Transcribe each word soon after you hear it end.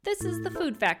This is the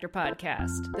Food Factor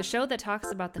Podcast, the show that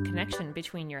talks about the connection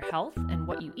between your health and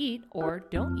what you eat or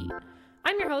don't eat.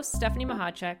 I'm your host, Stephanie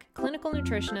Mahacek, clinical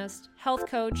nutritionist, health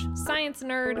coach, science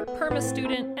nerd, perma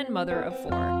student, and mother of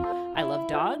 4. I love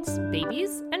dogs,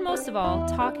 babies, and most of all,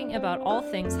 talking about all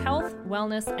things health,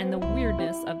 wellness, and the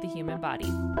weirdness of the human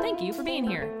body. Thank you for being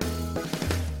here.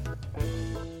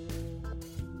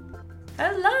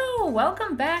 Hello,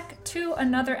 welcome back to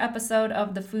another episode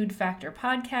of the Food Factor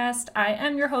Podcast. I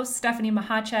am your host, Stephanie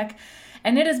Mahacek,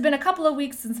 and it has been a couple of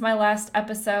weeks since my last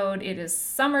episode. It is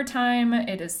summertime,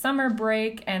 it is summer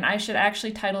break, and I should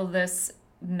actually title this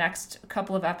next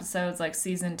couple of episodes like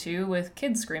season 2 with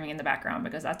kids screaming in the background,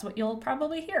 because that's what you'll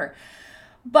probably hear.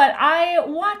 But I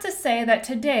want to say that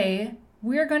today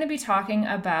we're going to be talking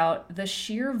about the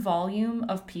sheer volume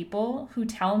of people who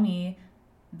tell me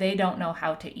they don't know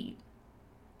how to eat.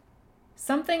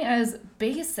 Something as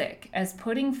basic as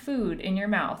putting food in your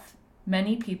mouth,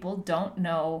 many people don't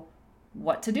know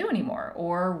what to do anymore.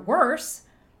 Or worse,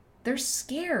 they're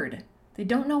scared. They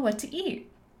don't know what to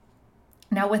eat.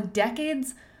 Now, with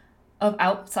decades of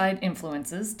outside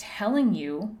influences telling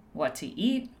you what to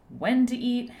eat, when to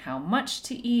eat, how much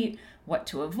to eat, what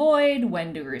to avoid,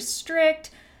 when to restrict,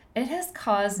 it has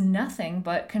caused nothing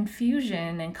but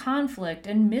confusion and conflict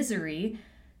and misery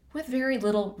with very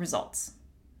little results.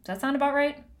 Does that sound about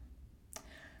right?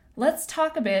 Let's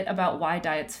talk a bit about why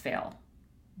diets fail,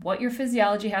 what your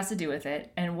physiology has to do with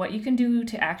it, and what you can do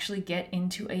to actually get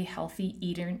into a healthy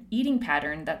eating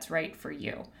pattern that's right for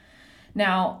you.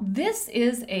 Now, this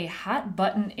is a hot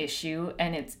button issue,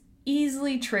 and it's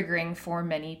easily triggering for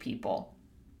many people.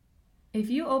 If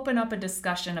you open up a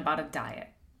discussion about a diet,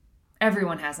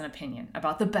 everyone has an opinion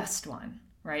about the best one,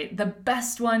 right? The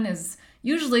best one is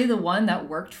usually the one that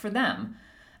worked for them.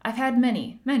 I've had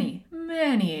many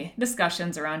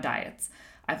discussions around diets.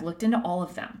 I've looked into all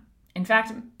of them. In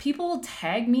fact, people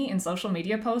tag me in social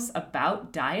media posts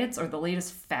about diets or the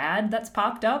latest fad that's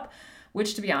popped up,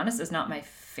 which to be honest is not my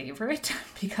favorite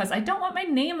because I don't want my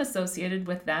name associated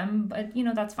with them, but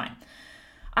that's fine.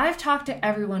 I've talked to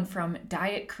everyone from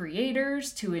diet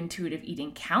creators to intuitive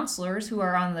eating counselors who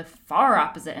are on the far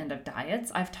opposite end of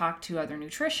diets. I've talked to other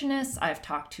nutritionists. I've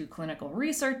talked to clinical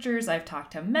researchers. I've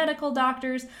talked to medical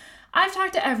doctors. I've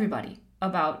talked to everybody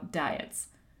about diets.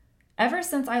 Ever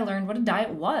since I learned what a diet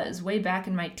was way back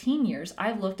in my teen years,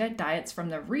 I've looked at diets from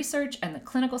the research and the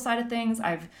clinical side of things.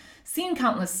 I've seen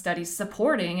countless studies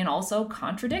supporting and also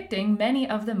contradicting many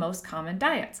of the most common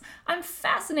diets. I'm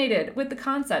fascinated with the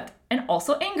concept and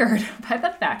also angered by the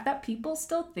fact that people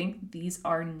still think these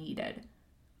are needed.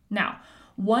 Now,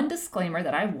 one disclaimer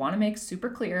that I want to make super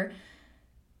clear,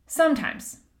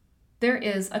 sometimes there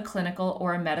is a clinical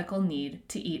or a medical need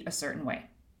to eat a certain way.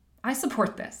 I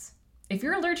support this. If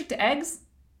you're allergic to eggs,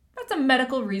 that's a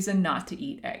medical reason not to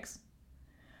eat eggs.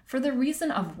 For the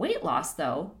reason of weight loss,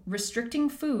 though, restricting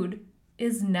food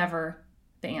is never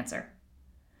the answer.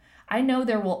 I know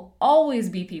there will always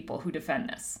be people who defend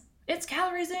this. It's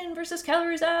calories in versus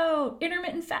calories out.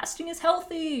 Intermittent fasting is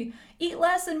healthy. Eat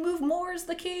less and move more is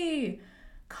the key.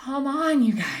 Come on,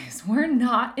 you guys. We're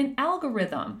not an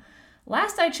algorithm.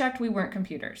 Last I checked, we weren't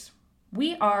computers.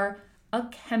 We are a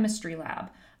chemistry lab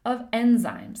of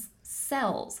enzymes,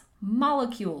 cells,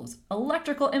 molecules,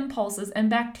 electrical impulses, and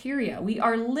bacteria. We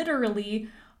are literally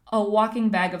a walking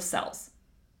bag of cells,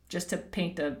 just to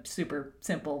paint a super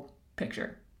simple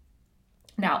picture.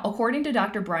 Now, according to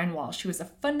Dr. Brian Walsh, who is a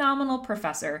phenomenal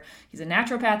professor, he's a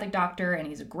naturopathic doctor, and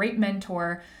he's a great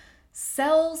mentor,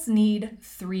 cells need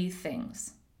 3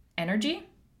 things: energy,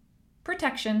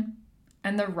 protection,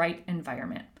 and the right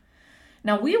environment.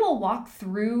 Now, we will walk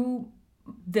through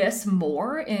this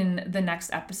more in the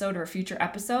next episode or a future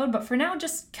episode, but for now,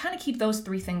 just kind of keep those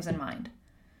 3 things in mind.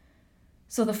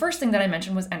 So the first thing that I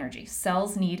mentioned was energy.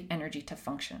 Cells need energy to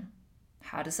function.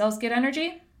 How do cells get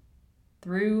energy?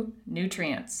 Through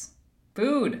nutrients.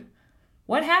 Food.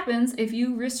 What happens if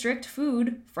you restrict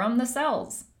food from the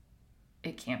cells?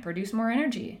 It can't produce more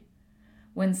energy.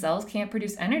 When cells can't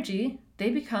produce energy, they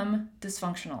become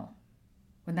dysfunctional.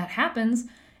 When that happens,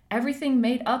 everything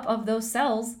made up of those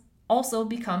cells also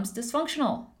becomes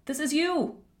dysfunctional. This is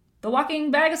you, the walking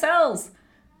bag of cells.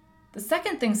 The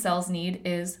second thing cells need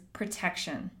is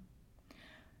protection.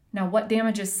 Now, what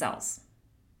damages cells?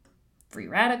 Free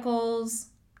radicals,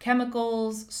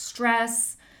 chemicals,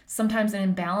 stress, sometimes an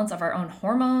imbalance of our own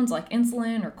hormones like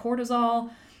insulin or cortisol,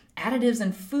 additives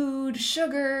in food,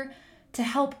 sugar. To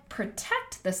help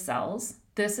protect the cells,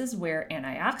 this is where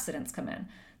antioxidants come in.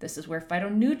 This is where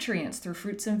phytonutrients through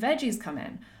fruits and veggies come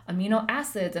in, amino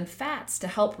acids and fats to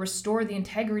help restore the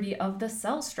integrity of the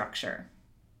cell structure.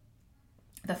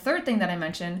 The third thing that I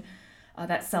mentioned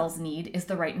that cells need is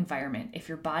the right environment. If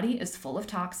your body is full of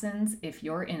toxins, if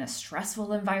you're in a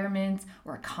stressful environment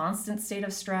or a constant state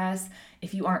of stress,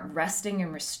 if you aren't resting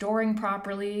and restoring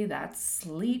properly, that's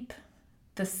sleep,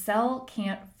 the cell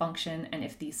can't function. And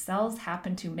if these cells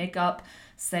happen to make up,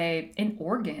 say, an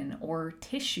organ or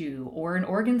tissue or an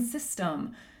organ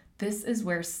system, this is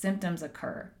where symptoms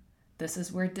occur. This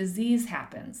is where disease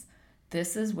happens.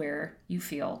 This is where you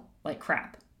feel like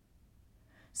crap.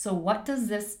 So what does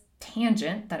this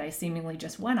tangent that I seemingly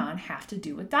just went on have to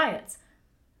do with diets?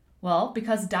 Well,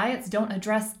 because diets don't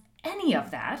address any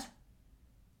of that,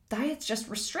 diets just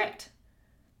restrict.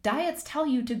 Diets tell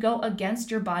you to go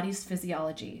against your body's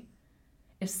physiology.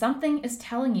 If something is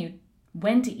telling you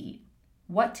when to eat,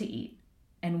 what to eat,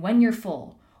 and when you're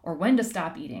full, or when to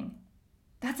stop eating,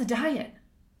 that's a diet.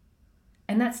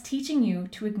 And that's teaching you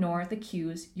to ignore the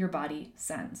cues your body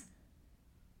sends.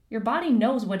 Your body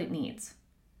knows what it needs.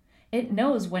 It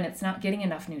knows when it's not getting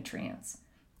enough nutrients.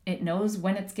 It knows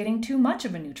when it's getting too much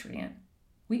of a nutrient.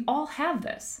 We all have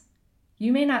this.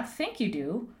 You may not think you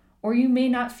do, or you may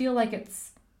not feel like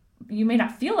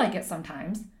it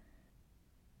sometimes,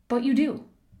 but you do.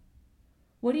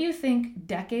 What do you think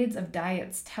decades of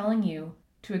diets telling you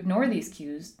to ignore these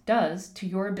cues does to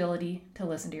your ability to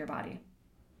listen to your body?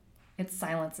 It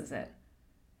silences it.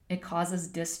 It causes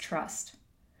distrust.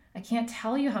 I can't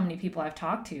tell you how many people I've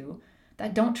talked to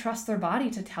that don't trust their body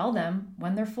to tell them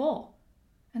when they're full.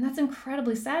 And that's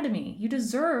incredibly sad to me. You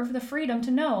deserve the freedom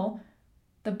to know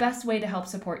the best way to help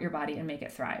support your body and make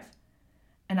it thrive.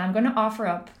 And I'm going to offer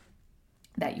up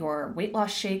that your weight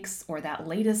loss shakes or that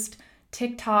latest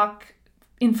TikTok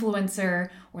influencer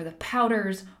or the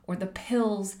powders or the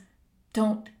pills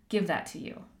don't give that to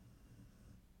you.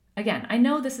 Again, I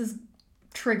know this is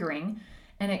triggering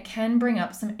and it can bring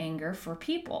up some anger for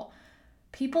people.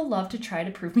 People love to try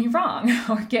to prove me wrong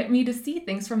or get me to see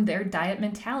things from their diet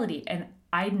mentality, and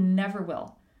I never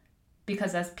will.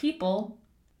 Because as people,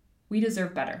 we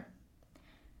deserve better.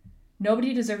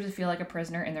 Nobody deserves to feel like a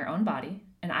prisoner in their own body,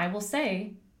 and I will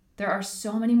say there are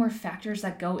so many more factors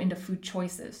that go into food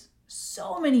choices.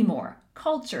 So many more.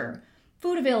 Culture,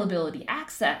 food availability,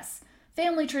 access,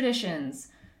 family traditions,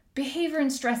 behavior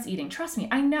and stress eating. Trust me,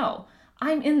 I know.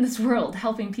 I'm in this world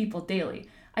helping people daily.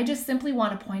 I just simply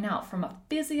want to point out from a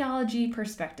physiology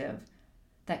perspective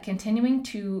that continuing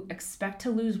to expect to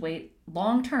lose weight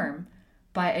long term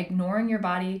by ignoring your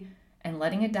body and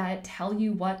letting a diet tell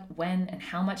you what, when, and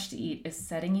how much to eat is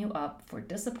setting you up for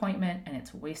disappointment, and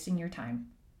it's wasting your time.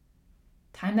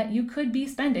 Time that you could be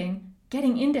spending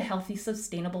getting into healthy,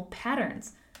 sustainable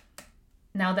patterns.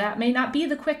 Now, that may not be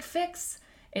the quick fix.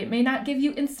 It may not give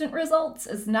you instant results.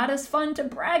 It's not as fun to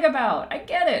brag about. I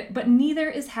get it. But neither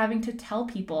is having to tell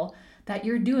people that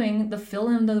you're doing the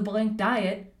fill-in-the-blank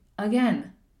diet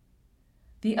again.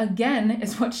 The again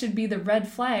is what should be the red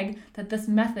flag that this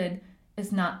method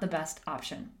is not the best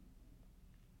option.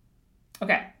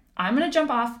 Okay, I'm going to jump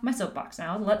off my soapbox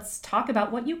now. Let's talk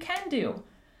about what you can do.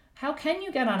 How can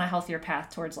you get on a healthier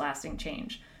path towards lasting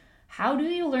change? How do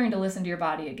you learn to listen to your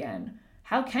body again?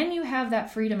 How can you have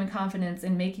that freedom and confidence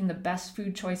in making the best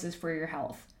food choices for your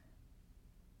health?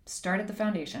 Start at the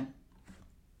foundation.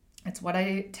 It's what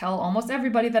I tell almost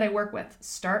everybody that I work with.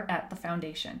 Start at the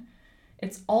foundation.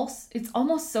 It's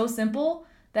almost so simple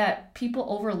that people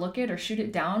overlook it or shoot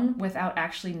it down without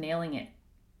actually nailing it.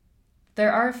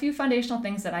 There are a few foundational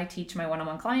things that I teach my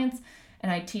one-on-one clients,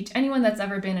 and I teach anyone that's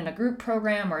ever been in a group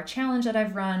program or a challenge that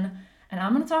I've run, and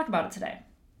I'm going to talk about it today.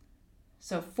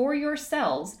 So for your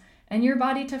cells and your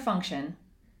body to function,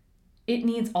 it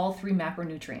needs all three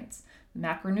macronutrients.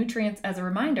 Macronutrients, as a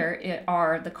reminder,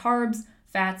 are the carbs,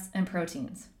 fats, and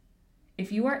proteins.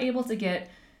 If you are able to get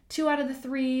 2 out of the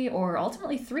 3, or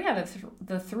ultimately 3 out of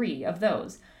the 3 of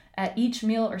those at each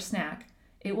meal or snack,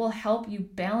 it will help you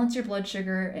balance your blood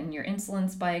sugar and your insulin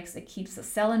spikes. It keeps the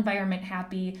cell environment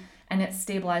happy, and it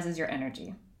stabilizes your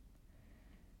energy.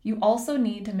 You also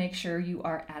need to make sure you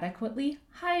are adequately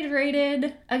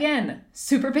hydrated. Again,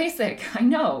 super basic. I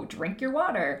know, drink your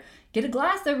water. Get a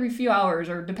glass every few hours,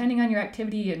 or depending on your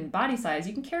activity and body size,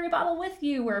 you can carry a bottle with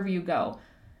you wherever you go.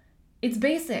 It's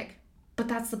basic, but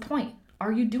that's the point.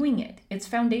 Are you doing it? It's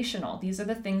foundational. These are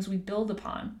the things we build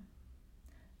upon.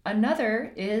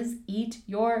 Another is eat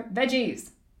your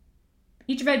veggies.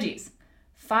 Eat your veggies.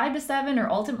 5 to 7 or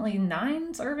ultimately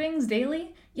 9 servings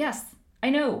daily. Yes,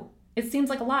 I know. It seems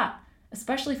like a lot,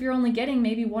 especially if you're only getting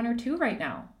maybe 1 or 2 right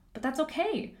now, but that's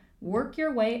okay. Work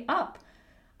your way up.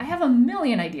 I have a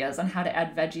million ideas on how to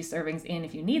add veggie servings in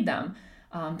if you need them.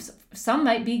 Some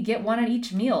might be get 1 at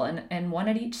each meal and 1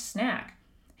 at each snack.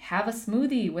 Have a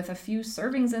smoothie with a few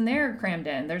servings in there crammed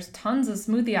in. There's tons of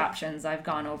smoothie options I've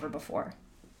gone over before.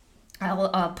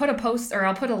 I'll put a post, or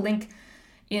I'll put a link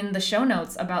in the show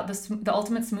notes about the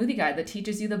Ultimate Smoothie Guide that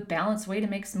teaches you the balanced way to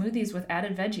make smoothies with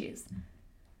added veggies.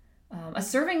 A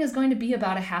serving is going to be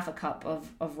about a half a cup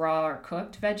of raw or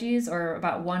cooked veggies, or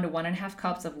about 1 to 1.5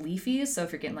 cups of leafies. So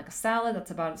if you're getting like a salad,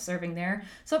 that's about a serving there.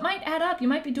 So it might add up. You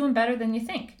might be doing better than you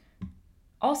think.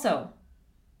 Also,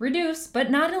 reduce,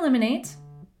 but not eliminate,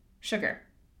 sugar.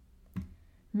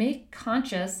 Make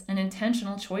conscious and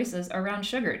intentional choices around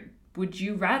sugar. Would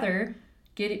you rather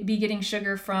be getting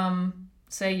sugar from,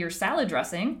 say, your salad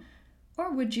dressing,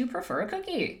 or would you prefer a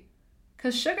cookie?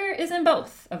 Because sugar is in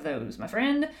both of those, my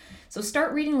friend. So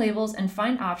start reading labels and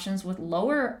find options with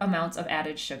lower amounts of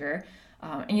added sugar.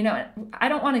 And I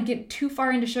don't want to get too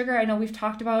far into sugar. I know we've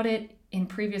talked about it in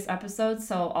previous episodes,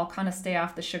 so I'll kind of stay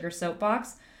off the sugar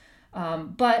soapbox.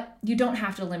 But you don't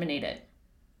have to eliminate it.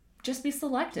 Just be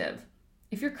selective.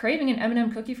 If you're craving an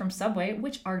M&M cookie from Subway,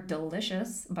 which are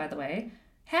delicious, by the way,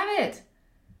 have it.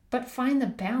 But find the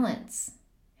balance.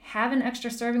 Have an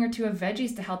extra serving or two of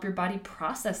veggies to help your body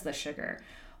process the sugar.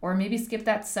 Or maybe skip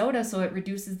that soda so it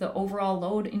reduces the overall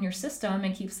load in your system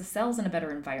and keeps the cells in a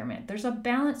better environment. There's a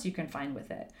balance you can find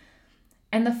with it.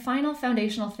 And the final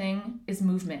foundational thing is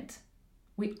movement.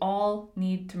 We all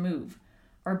need to move.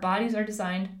 Our bodies are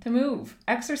designed to move.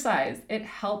 Exercise, it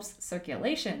helps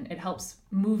circulation. It helps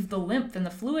move the lymph and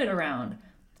the fluid around.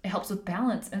 It helps with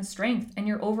balance and strength and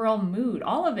your overall mood.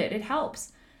 All of it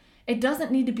helps. It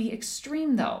doesn't need to be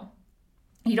extreme though.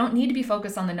 You don't need to be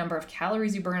focused on the number of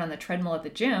calories you burn on the treadmill at the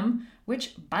gym,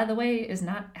 which, by the way, is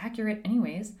not accurate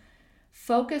anyways.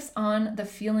 Focus on the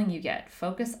feeling you get.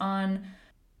 Focus on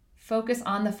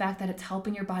the fact that it's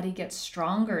helping your body get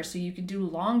stronger so you can do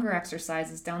longer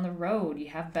exercises down the road. You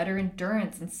have better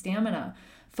endurance and stamina.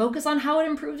 Focus on how it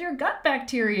improves your gut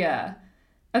bacteria.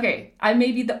 Okay, I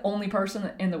may be the only person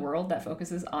in the world that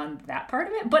focuses on that part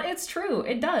of it, but it's true.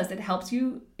 It does. It helps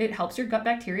your gut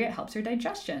bacteria. It helps your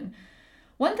digestion.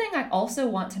 One thing I also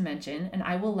want to mention, and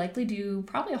I will likely do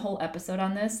probably a whole episode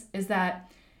on this, is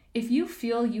that if you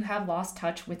feel you have lost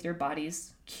touch with your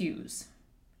body's cues,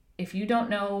 if you don't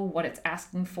know what it's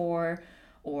asking for,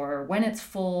 or when it's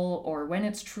full, or when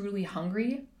it's truly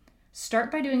hungry,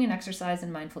 start by doing an exercise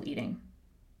in mindful eating.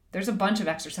 There's a bunch of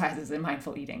exercises in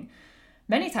mindful eating.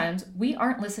 Many times we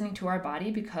aren't listening to our body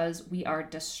because we are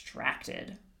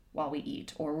distracted while we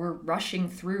eat, or we're rushing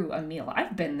through a meal.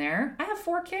 I've been there. I have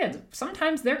 4 kids.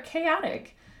 Sometimes they're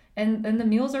chaotic and the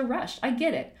meals are rushed. I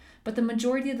get it. But the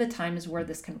majority of the time is where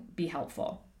this can be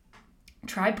helpful.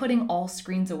 Try putting all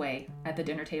screens away at the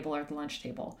dinner table or the lunch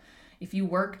table. If you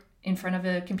work in front of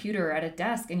a computer or at a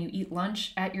desk and you eat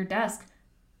lunch at your desk,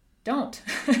 don't.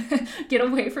 Get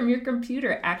away from your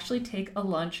computer. Actually take a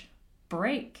lunch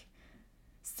break.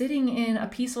 Sitting in a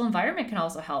peaceful environment can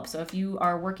also help. So if you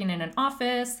are working in an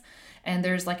office and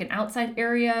there's like an outside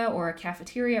area or a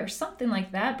cafeteria or something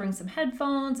like that, bring some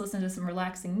headphones, listen to some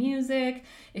relaxing music.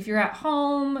 If you're at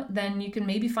home, then you can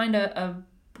maybe find a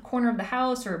corner of the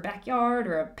house or a backyard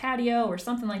or a patio or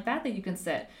something like that you can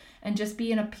sit and just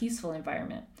be in a peaceful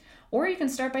environment. Or you can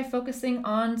start by focusing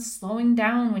on slowing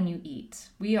down when you eat.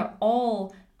 We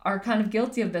are kind of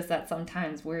guilty of this at some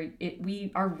times where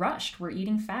we are rushed, we're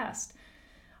eating fast.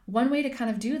 One way to kind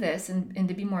of do this and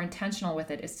to be more intentional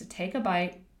with it is to take a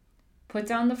bite, put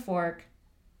down the fork,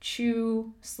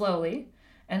 chew slowly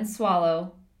and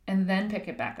swallow, and then pick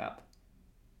it back up.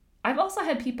 I've also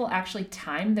had people actually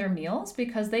time their meals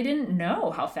because they didn't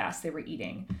know how fast they were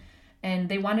eating. And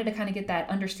they wanted to kind of get that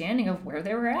understanding of where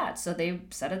they were at. So they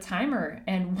set a timer.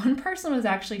 And one person was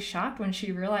actually shocked when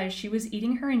she realized she was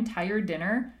eating her entire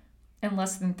dinner in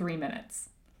less than 3 minutes.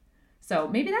 So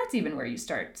maybe that's even where you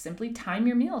start. Simply time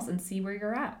your meals and see where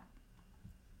you're at.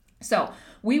 So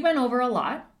we went over a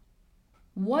lot.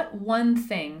 What one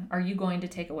thing are you going to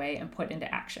take away and put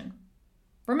into action?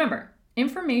 Remember,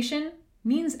 information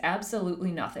means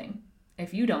absolutely nothing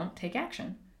if you don't take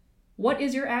action. What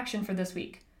is your action for this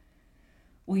week?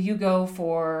 Will you go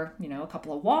for, a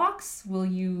couple of walks? Will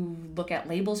you look at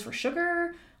labels for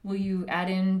sugar? Will you add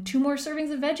in 2 more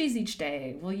servings of veggies each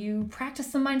day? Will you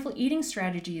practice some mindful eating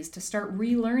strategies to start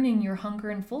relearning your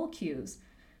hunger and full cues?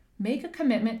 Make a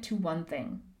commitment to one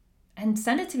thing and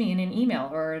send it to me in an email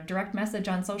or a direct message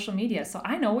on social media so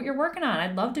I know what you're working on.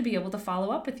 I'd love to be able to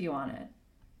follow up with you on it.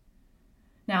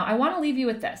 Now, I want to leave you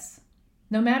with this.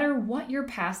 No matter what your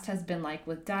past has been like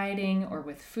with dieting or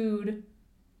with food,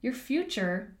 your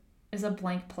future is a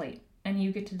blank plate and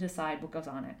you get to decide what goes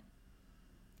on it.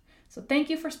 So thank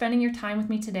you for spending your time with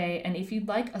me today. And if you'd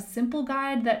like a simple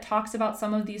guide that talks about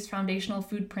some of these foundational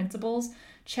food principles,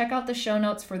 check out the show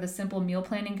notes for the Simple Meal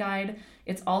Planning Guide.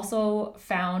 It's also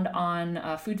found on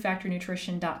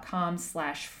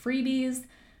foodfactornutrition.com/freebies.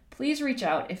 Please reach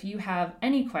out if you have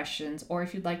any questions or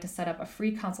if you'd like to set up a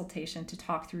free consultation to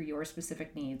talk through your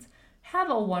specific needs. Have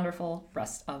a wonderful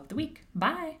rest of the week.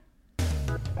 Bye.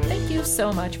 Thank you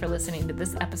so much for listening to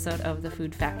this episode of the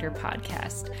Food Factor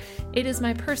podcast. It is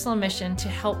my personal mission to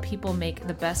help people make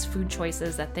the best food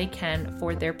choices that they can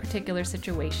for their particular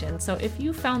situation. So if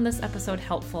you found this episode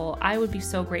helpful, I would be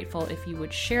so grateful if you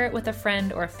would share it with a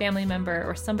friend or a family member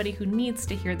or somebody who needs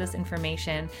to hear this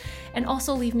information. And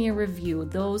also leave me a review.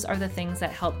 Those are the things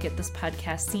that help get this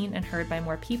podcast seen and heard by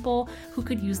more people who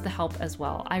could use the help as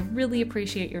well. I really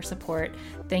appreciate your support.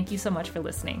 Thank you so much for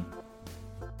listening.